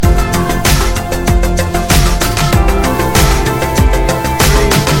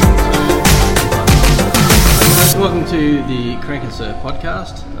to the Crank and Surf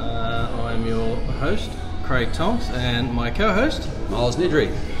podcast. I'm your host, Craig Tonks, and my co-host, Miles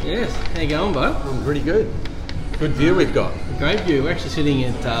Nidri. Yes, how you going, bud? I'm pretty good. Good view we've got. Great view. We're actually sitting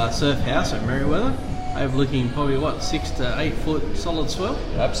at Surf House at Merriweather, overlooking probably 6 to 8 foot solid swell.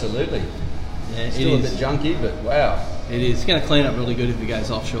 Absolutely. Yeah, Still a bit junky, but wow. It is. It's going to clean up really good if it goes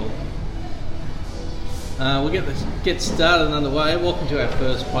offshore. We'll get started and underway. Welcome to our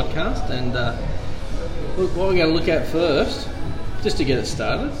first podcast, and look, what we're going to look at first, just to get it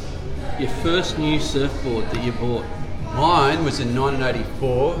started, your first new surfboard that you bought. Mine was in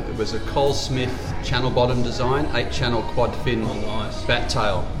 1984. It was a Cole Smith channel bottom design, 8-channel quad fin bat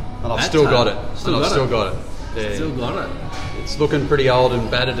tail, and I've still got it. Still got it. Yeah. Still got it. It's looking pretty old and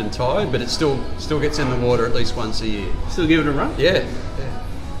battered and tired, but it still gets in the water at least once a year. Still give it a run? Yeah.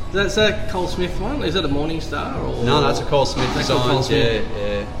 Is that a Cole Smith one? Is that a Morningstar? Or No, that's a Cole Smith design.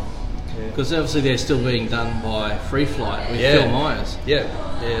 Yeah. Because obviously they're still being done by Free Flight with Phil Myers.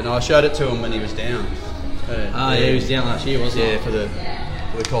 Yeah. No, I showed it to him when he was down. He was down last year, wasn't he? Yeah, for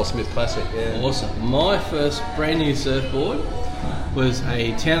the Cole Smith Classic. Yeah. Awesome. My first brand new surfboard was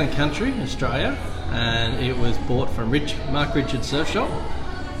a Town and Country, Australia, and it was bought from Mark Richards Surf Shop,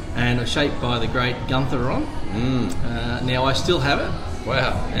 and it was shaped by the great Gunther Ron. Now I still have it.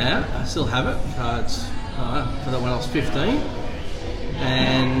 Wow. Yeah, I still have it. It's for when I was 15,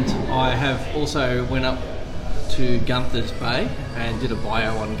 and I have also went up to Gunther's Bay and did a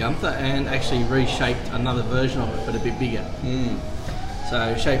bio on Gunther and actually reshaped another version of it, but a bit bigger.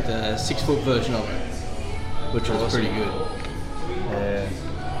 So shaped a 6-foot version of it, which was pretty good. Yeah.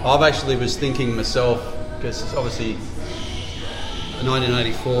 I've actually was thinking myself, because it's obviously a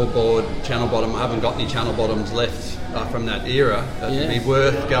 1984 board channel bottom. I haven't got any channel bottoms left from that era. It'd be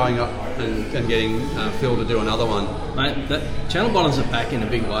worth going up and getting Phil to do another one. Mate, that channel bottoms are back in a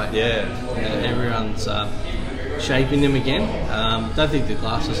big way. Everyone's shaping them again. Don't think the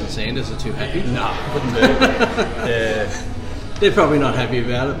Glasses and Sanders are too happy. No, wouldn't be. They're probably not happy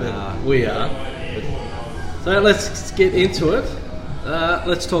about it, but we are. So let's get into it.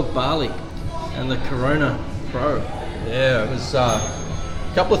 Let's talk Bali and the Corona Pro. Yeah, it was a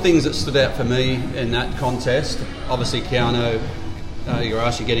couple of things that stood out for me in that contest. Obviously, Keanu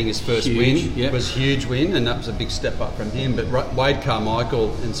Igarashi getting his first win. It was a huge win, and that was a big step up from him. But Wade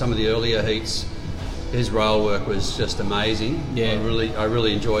Carmichael in some of the earlier heats, his rail work was just amazing. Yeah. I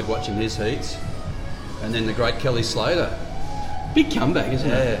really enjoyed watching his heats. And then the great Kelly Slater. Big comeback, isn't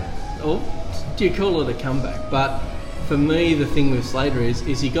it? Yeah. Or do you call it a comeback? But for me, the thing with Slater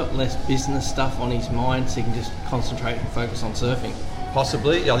is he got less business stuff on his mind, so he can just concentrate and focus on surfing.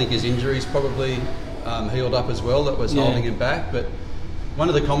 Possibly. I think his injuries probably healed up as well. That was holding him back. But one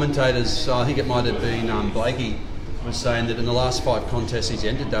of the commentators, I think it might have been Blakey, was saying that in the last 5 contests he's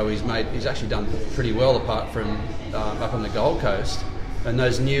entered, though, he's actually done pretty well, apart from up on the Gold Coast. And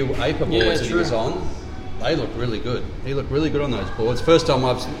those new APA boards that he was on, they look really good. He looked really good on those boards. First time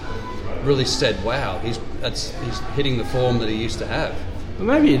I've really said, wow, he's hitting the form that he used to have. Well,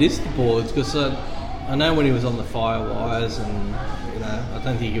 maybe it is the boards, because I know when he was on the Firewires, and I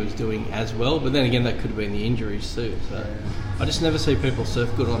don't think he was doing as well. But then again, that could have been the injuries too. So I just never see people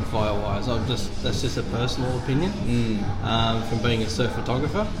surf good on Firewires. That's just a personal opinion. From being a surf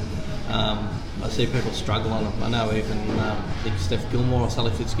photographer, I see people struggle on them. I know even I think Steph Gilmore or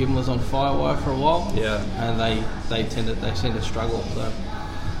Sally Fitzgibbon was on Firewire for a while. Yeah, and they tend to struggle. So.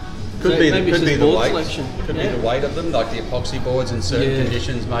 Could be the weight. Selection. Could be the weight of them, like the epoxy boards in certain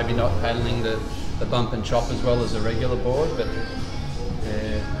conditions, maybe not handling the bump and chop as well as a regular board. But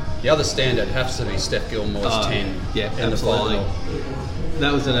the other standard has to be Steph Gilmore's 10. Yeah, absolutely.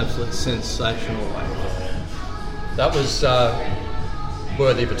 That was an absolute sensational weight. That was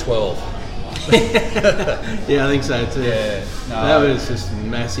worthy of a 12. Yeah, I think so too. Yeah, that was just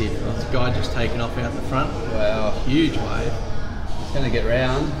massive. This guy just taking off out the front. Wow, huge wave. Going to get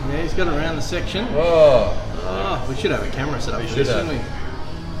round. Yeah, he's got it around the section. Oh, we should have a camera set up for this, shouldn't we?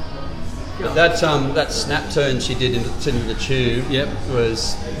 But that snap turn she did into the tube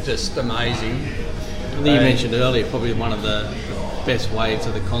was just amazing. I think you mentioned earlier, probably one of the best waves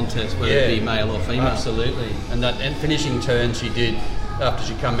of the contest, whether it be male or female. Absolutely. And that finishing turn she did after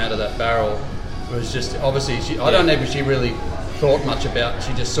she come out of that barrel was just, obviously, I don't know if she really thought much about it.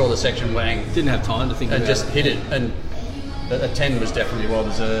 She just saw the section wang. Didn't have time to think about it. And just hit it. And a 10 was definitely well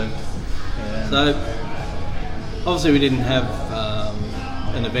deserved. Yeah. So, obviously we didn't have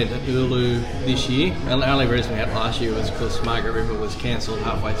an event at Ulu this year. The only reason we had last year was because Margaret River was cancelled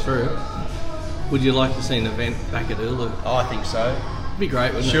halfway through. Would you like to see an event back at Ulu? Oh, I think so. It'd be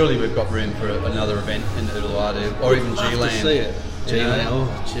great, wouldn't it? Surely we've got room for another event in Uluwatu, or even G-Land. To see it. G-Land.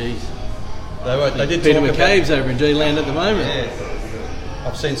 Oh, jeez. They did Peter talk McCabe's over in G-Land at the moment. Yeah,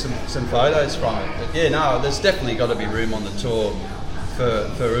 I've seen some photos from it. But yeah, no, there's definitely got to be room on the tour for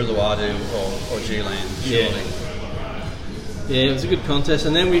Uluwatu or G-Land, surely. Yeah, it was a good contest.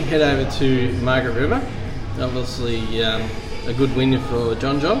 And then we head over to Margaret River. Obviously, a good win for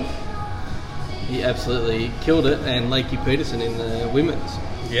John John. He absolutely killed it, and Lakey Peterson in the women's.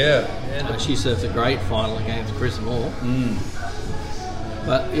 Yeah. She surfed a great final against Chris Moore.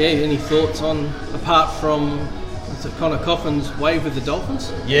 But yeah, any thoughts on, apart from Connor Coffin's wave with the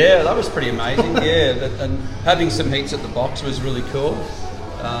Dolphins? Yeah, that was pretty amazing. And having some heats at the box was really cool.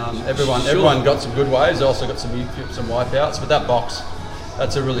 Everyone got some good waves. Also got some wipeouts, but that box,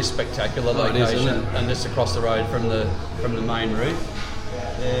 that's a really spectacular location, and just across the road from the main reef.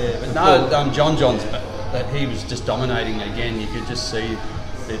 Yeah, but no, John's that he was just dominating again. You could just see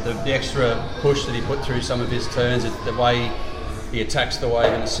the extra push that he put through some of his turns, the way he attacks the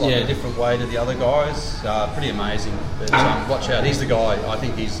wave in a slightly different way to the other guys. Pretty amazing. But watch out, he's the guy. I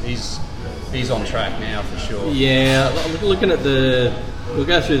think he's on track now for sure. Yeah, looking at we'll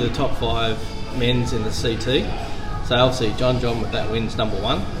go through the top 5 men's in the CT. So obviously John with that win's number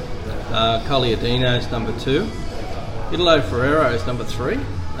 1. Coliadino's number 2. Italo Ferrero is number 3,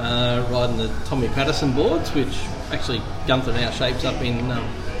 riding the Tommy Patterson boards, which actually Gunther now shapes up in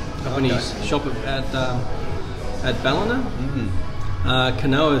his shop at Ballina.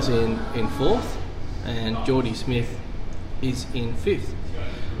 Kanoa's in 4th, and Geordie Smith is in 5th.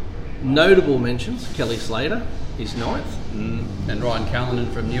 Notable mentions: Kelly Slater is 9th. And Ryan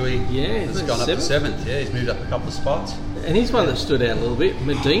Callanan from Newey has gone up to 7th. Yeah, he's moved up a couple of spots. And he's one that stood out a little bit.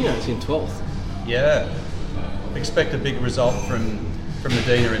 Medina's in 12th. Yeah. Expect a big result from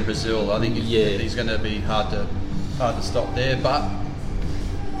Medina in Brazil. I think he's going to be hard to stop there. But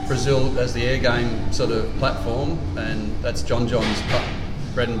Brazil as the air game sort of platform, and that's John's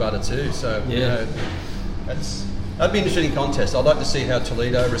bread and butter too. So that'd be an interesting contest. I'd like to see how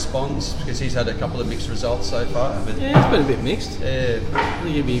Toledo responds, because he's had a couple of mixed results so far. But it's been a bit mixed. Yeah, I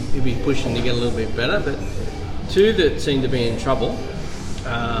think he'll be pushing to get a little bit better. But 2 that seem to be in trouble.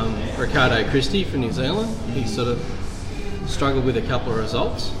 Ricardo Christie from New Zealand, he sort of struggled with a couple of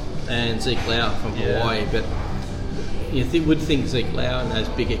results, and Zeke Lau from Hawaii, but you would think Zeke Lau in those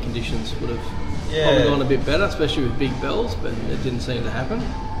bigger conditions would have probably gone a bit better, especially with big bells, but it didn't seem to happen.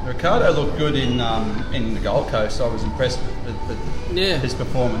 Ricardo looked good in the Gold Coast. I was impressed with his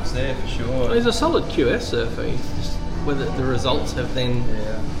performance there for sure. Well, he's a solid QS surfer. He's just whether the results have then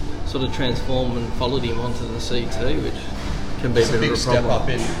sort of transformed and followed him onto the CT, which can be a big step up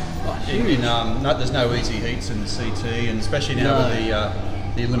in. There's no easy heats in the CT, and especially now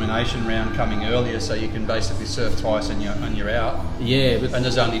with the elimination round coming earlier, so you can basically surf twice and you're out. Yeah, and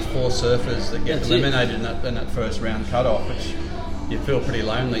there's only 4 surfers that get eliminated in that first round cut-off, which you feel pretty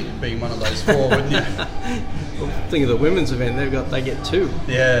lonely being one of those 4, wouldn't you? Well, think of the women's event; they get 2.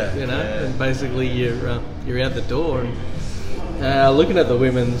 Yeah, and basically you're out the door. And looking at the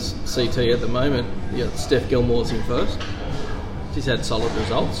women's CT at the moment, Steph Gilmore's in 1st. She's had solid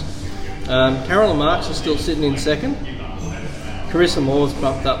results. Carolyn Marks is still sitting in 2nd. Carissa Moore's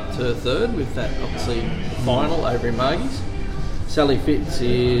bumped up to 3rd with that obviously final over in Margie's. Sally Fitz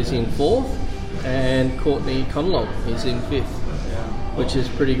is in 4th, and Courtney Conlog is in 5th, which is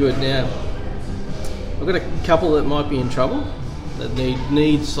pretty good. Now I've got a couple that might be in trouble that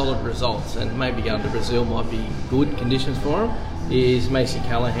need solid results, and maybe going to Brazil might be good conditions for them. Is Macy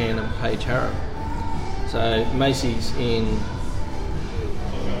Callahan and Paige Harrow. So Macy's in.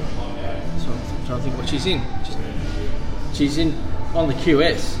 I'm trying to think what she's in. She's in on the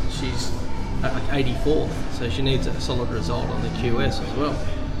QS. She's at like 84th, so she needs a solid result on the QS as well.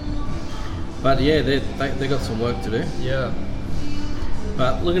 But yeah, they got some work to do. Yeah.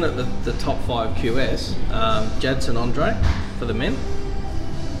 But looking at the top 5 QS, Jadson Andre for the men.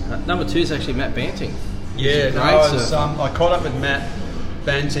 Number 2 is actually Matt Banting. Yeah, I caught up with Matt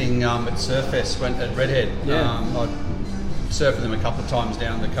Banting at Surfest at Redhead. I surfed with him a couple of times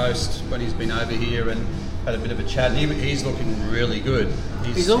down the coast when he's been over here, and had a bit of a chat. And he's looking really good.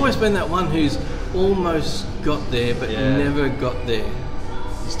 He's always been that one who's almost got there, but never got there.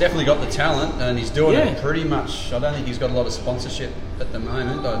 He's definitely got the talent, and he's doing it pretty much. I don't think he's got a lot of sponsorship at the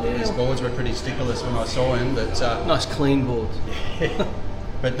moment. His boards were pretty stickerless when I saw him, but nice clean boards.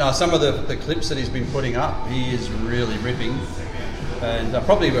 But some of the clips that he's been putting up, he is really ripping, and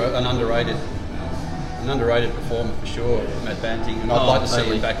probably an underrated performer for sure, Matt Banting, and I'd like to see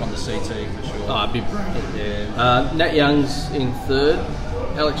him back on the CT for sure. Oh, it'd be brilliant. Yeah. Nat Young's in 3rd,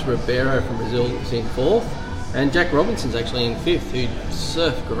 Alex Ribeiro from Brazil is in 4th, and Jack Robinson's actually in 5th, who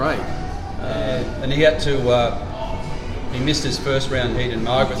surfed great. And he had to he missed his first round heat in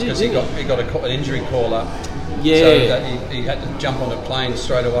Margaret's because he got an injury call up. Yeah. So that he had to jump on a plane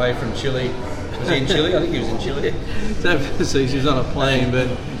straight away from Chile. Was he in Chile? I think he was in Chile. So he was on a plane, but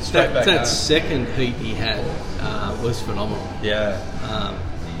that home. second heat he had was phenomenal. Yeah.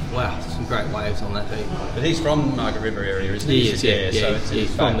 Wow, some great waves on that heat. But he's from Margaret River area, isn't he? He is, yeah. So it's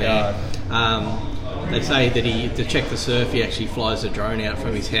he's from there. They say that to check the surf, he actually flies a drone out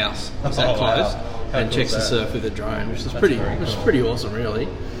from his house. It's that close, and checks the surf with a drone, which is pretty awesome, really.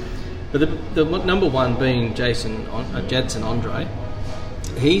 But the number one being Jadson Andre,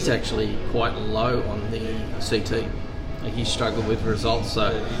 he's actually quite low on the CT. Like he's struggled with results,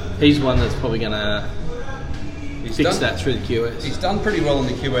 so he's one that's probably going to fix that through the QS. He's done pretty well in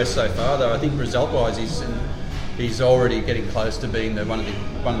the QS so far, though. I think result-wise, he's already getting close to being one of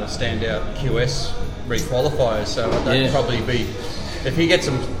the standout QS requalifiers. So that'd probably be, if he gets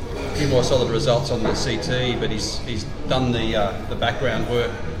a few more solid results on the CT, but he's done the background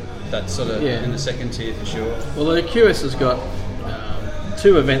work. That's sort of in the second tier for sure. Well, the QS has got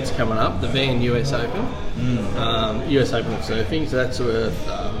 2 events coming up: the Van US Open, US Open of Surfing, so that's worth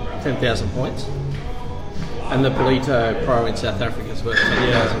 10,000 points, and the Polito Pro in South Africa is worth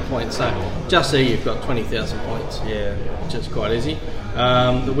 10,000 points. So just there, you've got 20,000 points. Yeah, which is quite easy.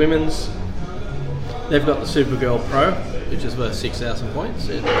 The women's, they've got the Supergirl Pro, which is worth 6,000 points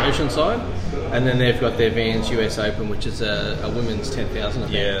at the Oceanside, and then they've got their Vans US Open, which is a women's 10,000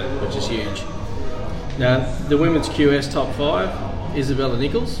 event, which is huge. Now, the women's QS top 5, Isabella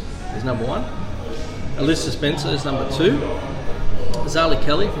Nichols is number 1, Alyssa Spencer is number 2, Zali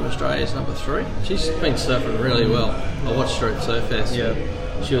Kelly from Australia is number 3. She's been surfing really well. I watched her at Surfest. Yeah,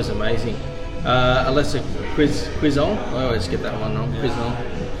 she was amazing. Alessa Quizon, I always get that one wrong. Quizon,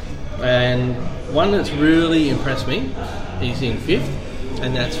 and one that's really impressed me, he's in 5th,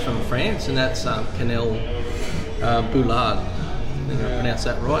 and that's from France, and that's Canel Boulard. I think I pronounced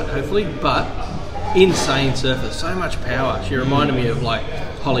that right, hopefully. But insane surfer, so much power. She reminded me of like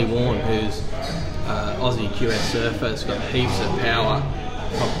Holly Warren, who's Aussie QS surfer. Has got heaps of power.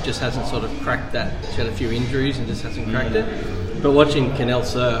 Just hasn't sort of cracked that. She had a few injuries and just hasn't cracked it. But watching Canel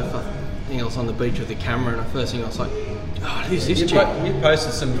surf, I think I was on the beach with the camera, and the first thing I was like, oh, who's this chick? You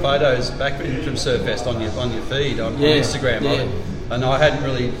posted some photos back from Surfest on your feed on Instagram, and I hadn't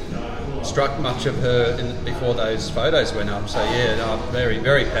really struck much of her before those photos went up. So very,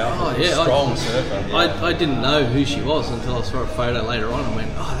 very powerful, strong surfer. Yeah. I didn't know who she was until I saw a photo later on and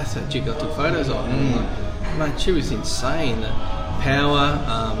went, oh, that's that chick I took photos of. Mate, she was insane. The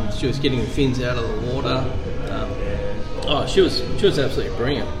power, she was getting the fins out of the water. She was absolutely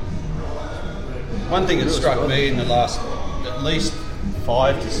brilliant. One thing that struck me in the last at least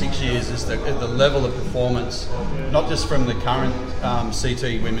 5 to 6 years is the level of performance, not just from the current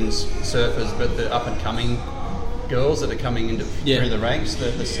CT women's surfers, but the up and coming girls that are coming into through the ranks.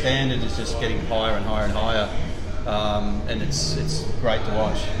 The standard is just getting higher and higher and higher, and it's great to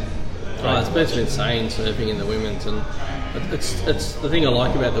watch. It's been insane surfing in the women's, and it's the thing I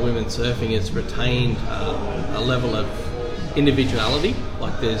like about the women's surfing is retained a level of individuality.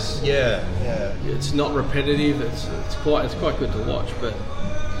 Like there's it's not repetitive. It's quite good to watch. But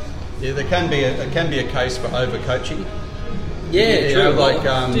there can be a case for overcoaching. Yeah, true. Like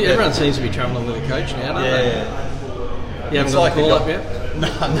everyone seems to be travelling with a coach now, don't they? You haven't got a call up yet? No.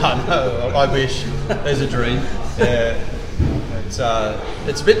 I wish. There's a dream. Yeah. It's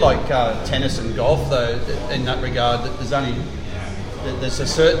a bit like tennis and golf, though, in that regard. That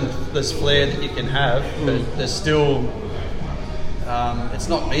there's flair that you can have, but there's still. It's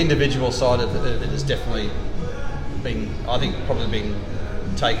not the individual side of it that has definitely been, I think, probably been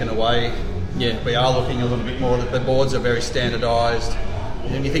taken away. Yeah, we are looking a little bit more. The boards are very standardised.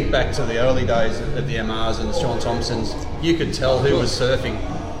 When you think back to the early days of the MRs and the Sean Thompsons, you could tell who was surfing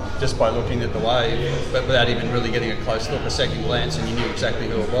just by looking at the wave, but without even really getting a close look, a second glance, and you knew exactly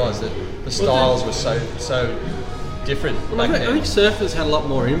who it was. The styles were so different back then. I think surfers had a lot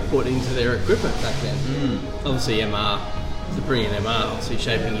more input into their equipment back then. Obviously, MR, the brilliant MR, obviously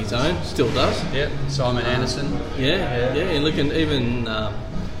shaping his own, still does. Yeah, Simon Anderson. Yeah, and looking even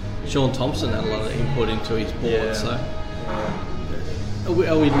Sean Thompson had a lot of input into his board. Yeah. So,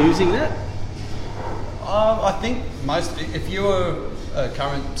 are we losing that? I think if you're a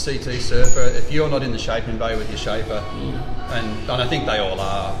current CT surfer, if you're not in the shaping bay with your shaper, and I think they all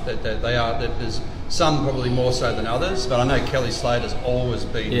are, they are. There's some probably more so than others, but I know Kelly Slater's always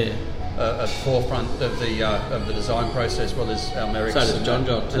been a forefront of the design process. Well, there's Merrick's, so does John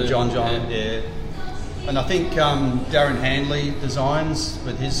too. And John, yeah. And I think Darren Handley designs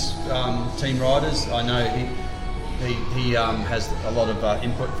with his team riders. I know he has a lot of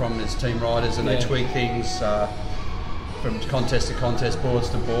input from his team riders, and they tweak things. from contest to contest, boards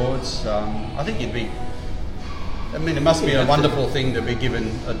to boards. I think you'd be. I mean, it must be a wonderful thing to be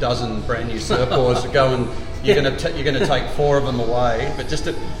given a dozen brand new surfboards to go and you're going to take 4 of them away, but just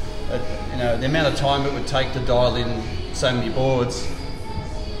the amount of time it would take to dial in so many boards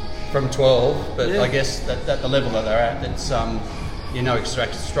from 12. But I guess at the level that they're at, it's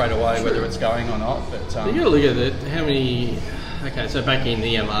extract straight away whether it's going or not. But you got to look at it. How many? Okay, so back in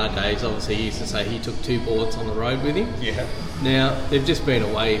the MR days, obviously he used to say he took 2 boards on the road with him. Yeah. Now they've just been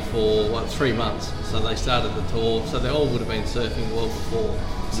away for 3 months, so they started the tour. So they all would have been surfing well before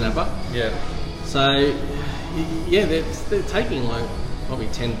Snapper. Yeah. So yeah, they're taking like probably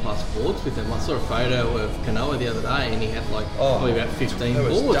 10 plus boards with them. I saw a photo of Kanoa the other day, and he had like probably about 15 there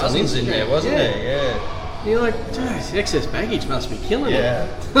was boards dozens on in there, wasn't there? Yeah. And you're like, geez, excess baggage must be killing it.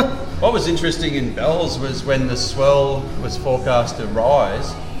 What was interesting in Bells was when the swell was forecast to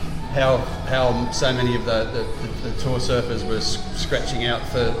rise, how so many of the tour surfers were scratching out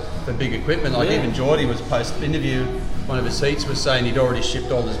for big equipment. Like even Geordie was post-interview, one of his heats was saying he'd already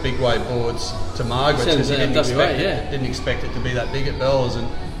shipped all his big wave boards to Margaret's because he didn't expect it to be that big at Bells. And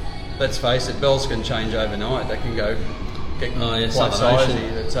let's face it, Bells can change overnight. They can get quite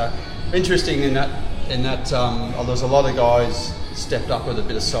sizey. It's interesting in that there was a lot of guys stepped up with a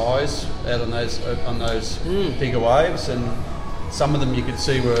bit of size out on those bigger waves, and some of them you could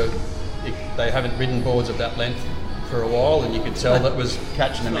see they haven't ridden boards of that length for a while, and you could tell that was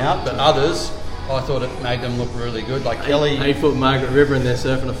catching them out. But others, I thought it made them look really good. Like Kelly, 8-foot Margaret River, and they're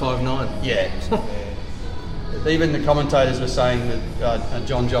surfing a 5'9". Yeah. Even the commentators were saying that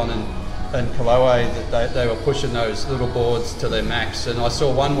John and Kaloe, that they were pushing those little boards to their max. And I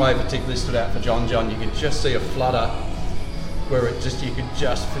saw one wave particularly stood out for John. You could just see a flutter where you could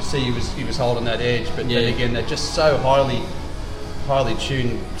just see he was holding that edge. But then again, they're just so highly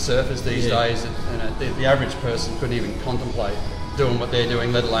tuned surfers these days that the average person couldn't even contemplate doing what they're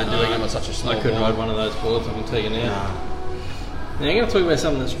doing, let alone doing them on such a small board. I couldn't ride one of those boards, I can tell you now. Now I'm going to talk about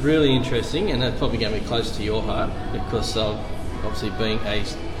something that's really interesting, and that's probably going to be close to your heart, because obviously being a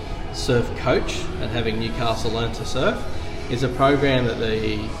surf coach and having Newcastle Learn to Surf is a program that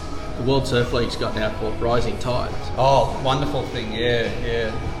the World Surf League's got now called Rising Tides. Oh, wonderful thing,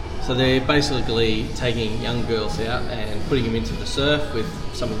 yeah. So they're basically taking young girls out and putting them into the surf with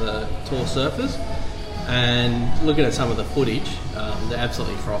some of the tour surfers, and looking at some of the footage, they're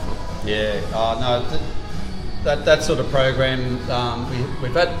absolutely frothing. Yeah, that sort of program,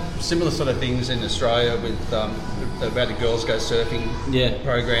 we've had similar sort of things in Australia with we've had a Girls Go Surfing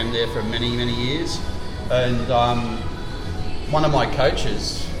program there for many, many years. And one of my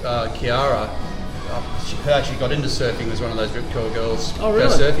coaches, Kiara, she actually got into surfing, was one of those Rip Curl Girls Go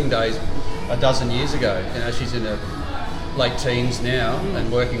Surfing days a dozen years ago. She's in her late teens now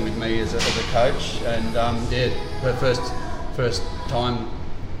and working with me as a coach. And her first time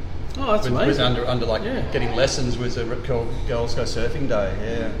under getting lessons was a Rip Curl Girls Go Surfing day.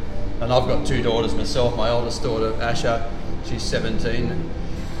 Yeah. And I've got 2 daughters myself. My oldest daughter, Asha, she's 17,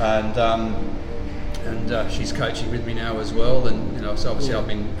 and she's coaching with me now as well. And so obviously I've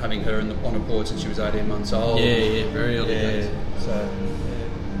been having her on a board since she was 18 months old. Very early days. So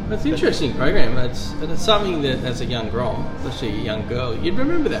it's an interesting program. It's something that, as a young grom, especially a young girl, you'd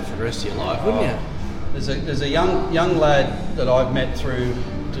remember that for the rest of your life, wouldn't you? There's a young lad that I've met through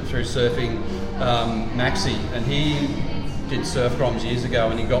surfing, Maxi, and he did surf groms years ago,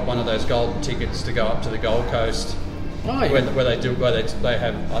 and he got one of those golden tickets to go up to the Gold Coast, where they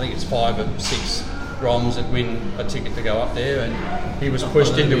have, I think it's 5 or 6 groms that win a ticket to go up there, and he was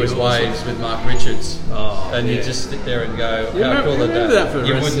pushed into his waves with Mark Richards, and you just sit there and go, how cool is that?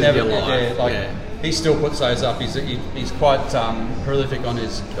 You would never life. He still puts those up. He's quite prolific on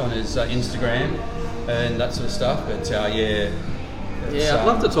his Instagram and that sort of stuff. But I'd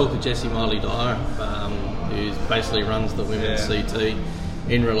love to talk to Jessie Miley Dyer, who basically runs the women's CT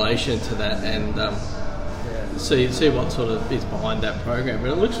in relation to that, and see what sort of is behind that program.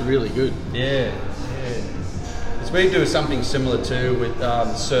 But it looks really good. Because we do something similar too with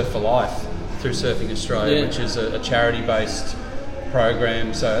Surf for Life through Surfing Australia, which is a charity-based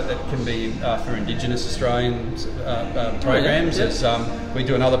program, so that can be for Indigenous Australian programs. We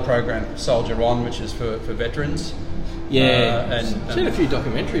do another program, Soldier On, which is for veterans. And seen a few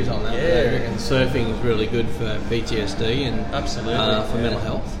documentaries on that. And surfing is really good for PTSD and for mental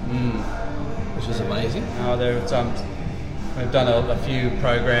health, which is amazing. We've done a few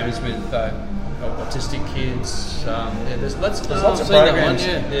programs with autistic kids. There's lots of programs.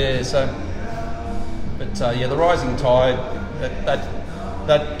 The Rising Tide,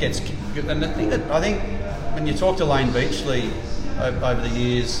 that gets good. And the thing that I think when you talk to Lane Beachley over the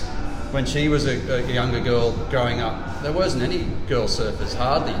years, when she was a younger girl growing up, there wasn't any girl surfers,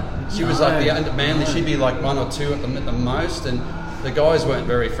 hardly. She was like the Manly, she'd be like 1 or 2 at the most, and the guys weren't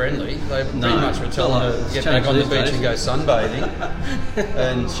very friendly. They pretty much were telling her to get back on the beach and go sunbathing.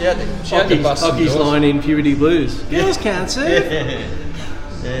 And she had to bust some doors. Line in Puberty Blues. Girls can't surf.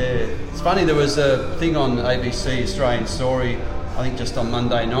 Yeah. It's funny, there was a thing on ABC, Australian Story, I think just on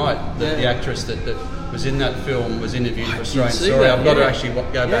Monday night, that the actress that was in that film was interviewed for Australian Story. I've got to actually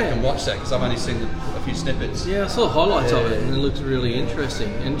go back and watch that because I've only seen a few snippets. Yeah, I saw highlights of it and it looked really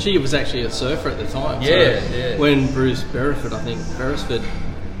interesting. And she was actually a surfer at the time. Yeah. When Bruce Beresford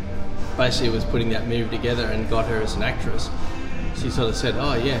basically was putting that movie together and got her as an actress, she sort of said,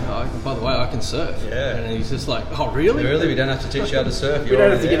 by the way, I can surf. Yeah. And he's just like, oh, really? Really? We don't have to teach you how to surf. We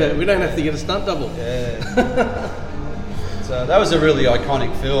don't have to get a stunt double. Yeah. So that was a really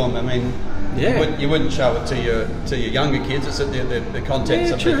iconic film. I mean, you wouldn't show it to your younger kids. It's the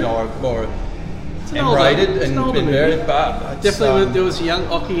content's a bit more M-rated and varied, but definitely there was a young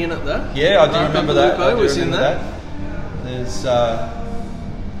Ockie in it though. Yeah, I do remember that. Was in that.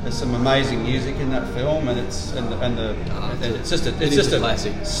 There's some amazing music in that film, and it's just a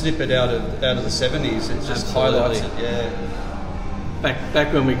classic snippet out of the 70s. It just highlights it. Yeah.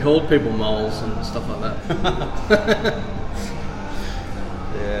 Back when we called people moles and stuff like that.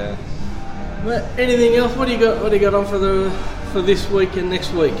 Yeah. But anything else? What do you got on for this week and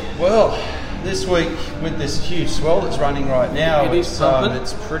next week? Well, this week with this huge swell that's running right now,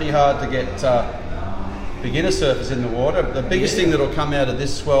 it's pretty hard to get beginner surfers in the water. The biggest thing that'll come out of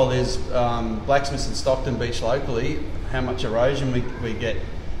this swell is Blacksmiths and Stockton Beach locally, how much erosion we get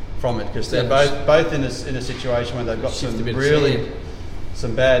from it, because they're both in a situation where they've got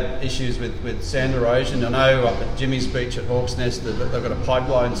some bad issues with sand erosion. I know up at Jimmy's Beach at Hawks Nest, they've got a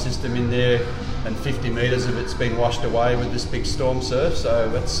pipeline system in there, and 50 metres of it's been washed away with this big storm surf.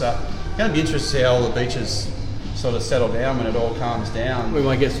 So it's going to be interesting to see how all the beaches sort of settle down when it all calms down. We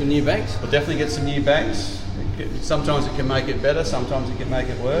might get some new banks. We'll definitely get some new banks. Sometimes it can make it better, sometimes it can make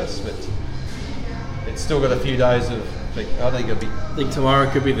it worse, but it's still got a few days of. I think tomorrow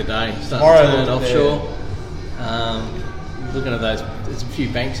could be the day. Tomorrow turn offshore. Looking at those, there's a few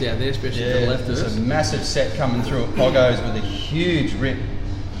banks out there, especially to the left of us. There's a massive set coming through at Poggos with a huge rip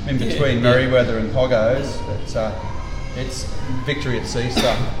in between Merriweather and Poggos. But it's victory at sea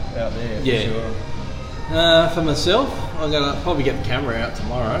stuff out there for sure. For myself, I'm going to probably get the camera out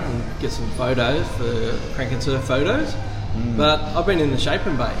tomorrow and get some photos for Crank and Surf photos. But I've been in the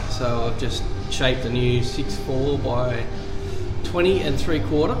Shaping Bay, so I've just shaped a new 6'4" by 20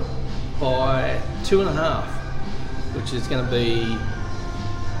 3/4 by 2.5, which is going to be.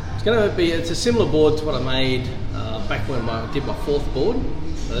 It's a similar board to what I made back when I did my 4th board.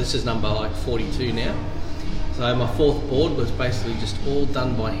 So this is number like 42 now. So my 4th board was basically just all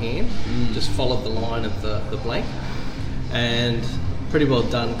done by hand, just followed the line of the blank, and pretty well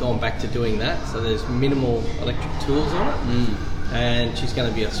done, gone back to doing that. So there's minimal electric tools on it, and she's going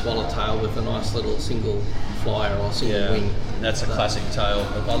to be a swallowtail with a nice little single flyer or single wing. That's a classic tail.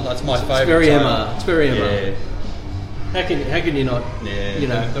 That's my favourite. It's very tail. MR. It's very MR. How can you not? Yeah, you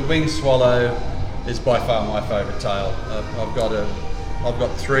know, the wing swallow is by far my favourite tail. I've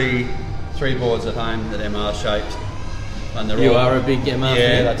got three boards at home that MR shaped. And you are a big MR fan.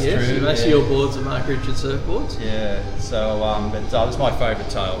 Yeah, that's true. So most of your boards are Mark Richards surfboards. Yeah, so it's my favourite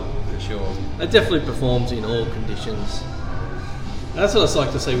tail for sure. It definitely performs in all conditions. That's what I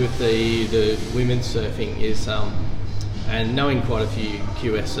like to see with the women's surfing is, and knowing quite a few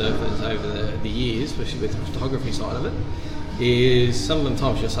QS surfers over the years, especially with the photography side of it, is some of the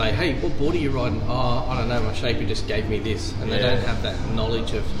times you'll say, hey, what board are you riding? Oh, I don't know, my shaper just gave me this. And they don't have that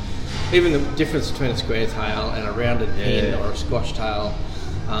knowledge of even the difference between a square tail and a rounded pin or a squash tail.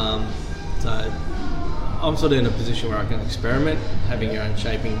 So I'm sort of in a position where I can experiment. Having your own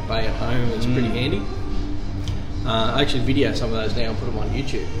shaping bay at home is pretty handy. I actually video some of those now and put them on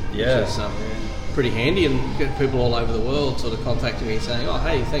YouTube, which is pretty handy, and get people all over the world sort of contacting me saying, oh,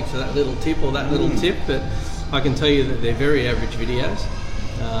 hey, thanks for that little tip or that little tip. But I can tell you that they're very average videos.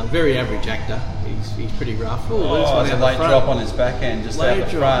 Very average actor. He's pretty rough. There's a late drop on his backhand just out the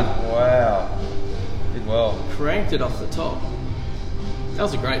front. Wow. Did well. Cranked it off the top. That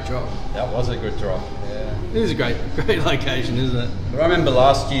was a great drop. That was a good drop, yeah. It is a great location, isn't it? I remember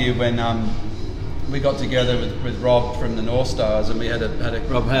last year when we got together with Rob from the North Stars, and we had a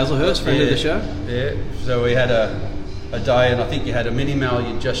Rob Hazelhurst, friend of the show. Yeah, so we had a day, and I think you had a mini mal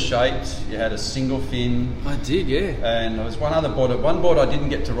you just shaped, you had a single fin. I did, yeah. And there was one other board. One board I didn't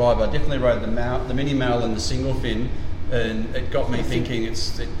get to ride, but I definitely rode the mini mal and the single fin, and it got me thinking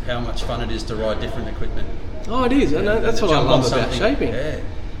how much fun it is to ride different equipment. Oh, it is. And that's what I love about shaping. Yeah.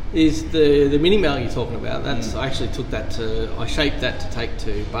 is the mini mail you're talking about. That's I actually took that I shaped that to take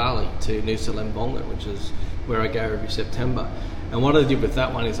to Bali, to Nusa Lembongan, which is where I go every September. And what I did with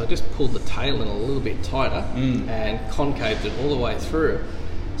that one is I just pulled the tail in a little bit tighter and concaved it all the way through,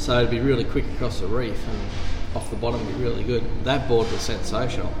 so it'd be really quick across the reef and off the bottom be really good. That board was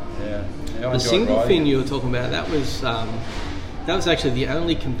sensational. Yeah. The single fin you were talking about, that was actually the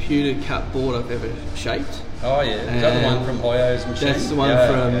only computer cut board I've ever shaped. Oh yeah, is that the one from Hoyo's machine? That's the one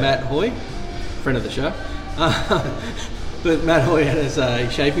from Matt Hoy, friend of the show. But Matt Hoy has a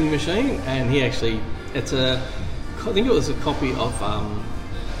shaping machine, and he actually, I think it was a copy of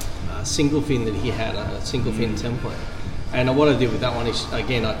a single fin that he had, a single fin template. And what I did with that one is,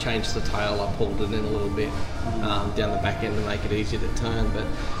 again, I changed the tail, I pulled it in a little bit down the back end to make it easier to turn, but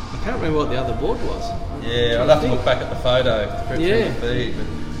I can't remember what the other board was. Yeah, I'd have to look back at the photo from the feed.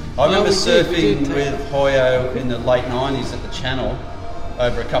 But I remember surfing with Hoyo in the late 90s at the Channel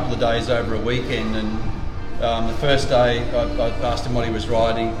over a couple of days over a weekend, and the first day I asked him what he was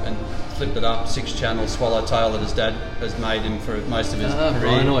riding and flipped it up, 6-channel swallowtail that his dad has made him for most of his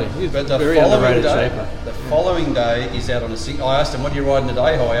career. But the following day he's out on a single. I asked him, what are you riding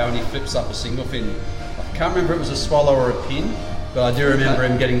today, Hoyo? And he flips up a single fin. I can't remember if it was a swallow or a pin, but I do remember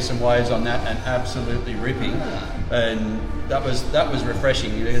him getting some waves on that and absolutely ripping. And that was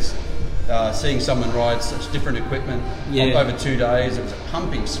refreshing. Because seeing someone ride such different equipment over 2 days, it was a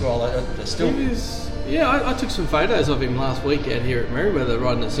pumping swallow. I took some photos of him last week out here at Merewether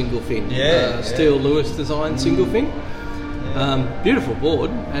riding a single fin. Steel Lewis design single fin. Beautiful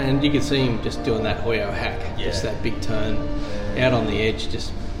board, and you could see him just doing that Hoyo hack, just that big turn out on the edge,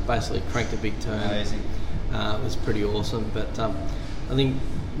 just basically cranked a big turn. Amazing. It was pretty awesome. But I think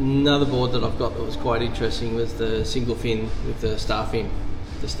another board that I've got that was quite interesting was the single fin with the star fin.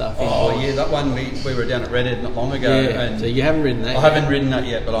 Oh yeah, that one we were down at Redhead not long ago. And so you haven't ridden that? I haven't ridden that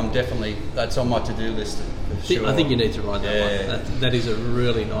yet, but that's on my to-do list for sure. I think you need to ride that one. That is a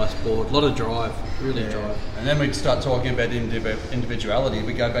really nice board. A lot of drive, drive. And then we start talking about individuality.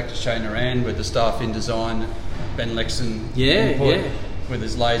 We go back to Shane Moran with the star fin design, Ben Lexon input with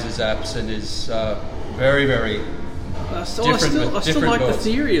his laser zaps and his very, very I still like the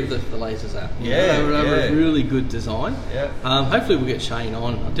theory of the laser zap. They were a really good design. Hopefully we'll get Shane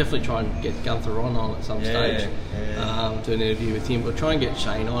on. I'll definitely try and get Gunther on at some stage. Do an interview with him. But try and get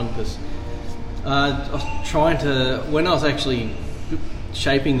Shane on, because I was trying to, when I was actually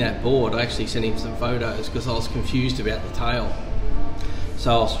shaping that board, I actually sent him some photos because I was confused about the tail.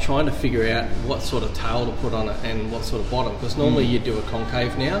 So I was trying to figure out what sort of tail to put on it and what sort of bottom, because normally you do a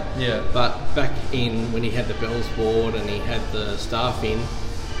concave now. But back in when he had the Bells board and he had the star fin,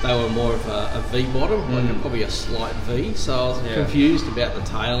 they were more of a V bottom, like probably a slight V. So I was confused about the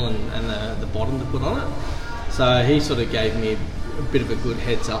tail and the bottom to put on it. So he sort of gave me a bit of a good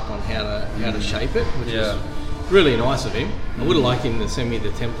heads up on how to shape it, which was really nice of him. I would have liked him to send me the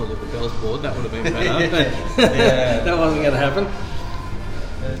template of the Bells board. That would have been better. But that wasn't going to happen.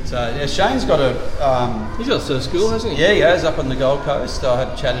 Shane's got he's got a surf school, hasn't he? Yeah, he has, up on the Gold Coast. I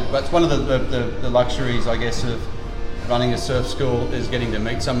have chatted, but it's one of the luxuries, I guess, of running a surf school is getting to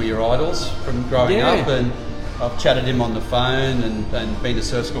meet some of your idols from growing up. And I've chatted him on the phone and been to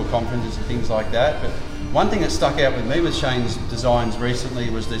surf school conferences and things like that. But one thing that stuck out with me with Shane's designs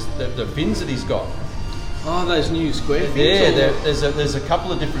recently was the fins that he's got. Oh, those new square fins? Yeah, there's a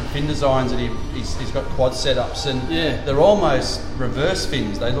couple of different fin designs that he's got quad setups, and they're almost reverse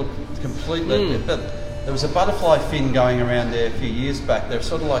fins. They look completely... But there was a butterfly fin going around there a few years back. They're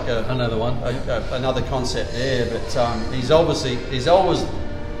sort of like another one, another concept there. But he's always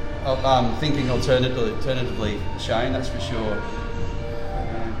thinking alternatively, Shane. That's for sure.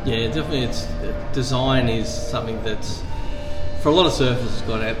 Yeah, definitely. Design is something that's, for a lot of surfers, has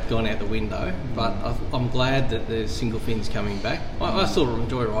gone out the window, but I'm glad that there's single fins coming back. I still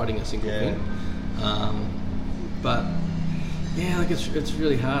enjoy riding a single fin, but it's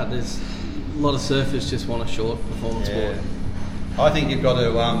really hard. There's a lot of surfers just want a short performance board. I think you've got to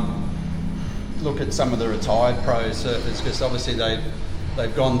look at some of the retired pro surfers, because obviously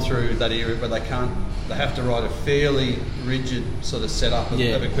they've gone through that era where they have to ride a fairly rigid sort of setup of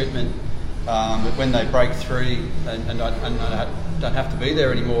equipment. But when they break through and don't have to be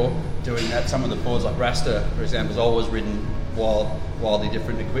there anymore doing that, some of the boards like Rasta, for example, has always ridden wildly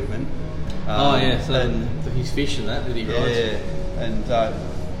different equipment. His fish and that he rides. And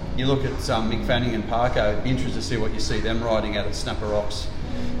you look at Mick Fanning and Parko, it'd be interesting to see what you see them riding out at Snapper Rocks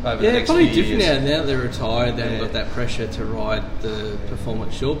over the next probably few different years. now they're retired, they haven't got that pressure to ride the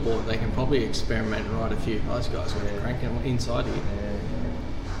performance shortboard. They can probably experiment and ride a few. Those guys are cranking inside here.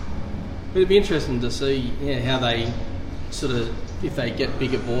 But it'd be interesting to see how they sort of if they get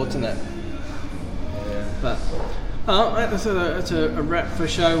bigger boards and that. Yeah. But that's a wrap for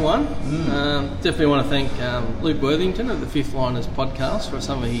show 1. Definitely want to thank Luke Worthington of the Fifth Liners podcast for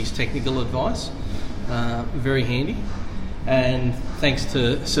some of his technical advice. Very handy. And thanks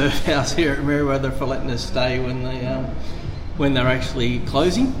to Surf House here at Merewether for letting us stay when they're actually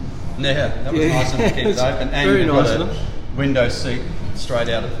closing. Yeah, that was nice of them to keep it open. And very you've nice got of them. Window seat straight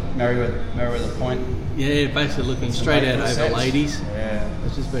out of Merewether Point. Yeah, basically looking straight out over sets. Ladies. Yeah.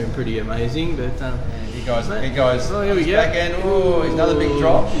 It's just been pretty amazing. But He goes. Oh, here we go. Back end. Oh, he's another big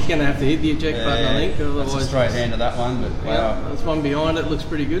drop. He's going to have to hit the eject button, I think. That's Otherwise, a straight hand of that one, but wow. Yeah, there's one behind it. Looks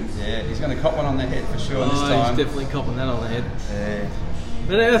pretty good. Yeah, he's going to cop one on the head for sure this time. He's definitely copping that on the head. Yeah.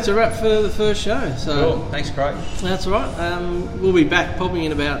 But that's a wrap for the first show. So Cool. Thanks, Craig. that's all right. We'll be back probably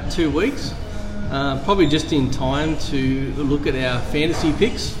in about 2 weeks. Probably just in time to look at our fantasy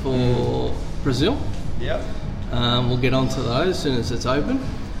picks for Brazil. Yep. We'll get onto those as soon as it's open,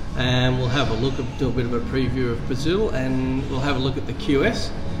 and we'll have a look, do a bit of a preview of Brazil, and we'll have a look at the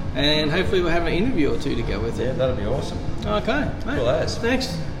QS, and hopefully we'll have an interview or two to go with it. Yeah, that'll be awesome. Okay, mate. Cool as.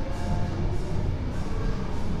 Thanks.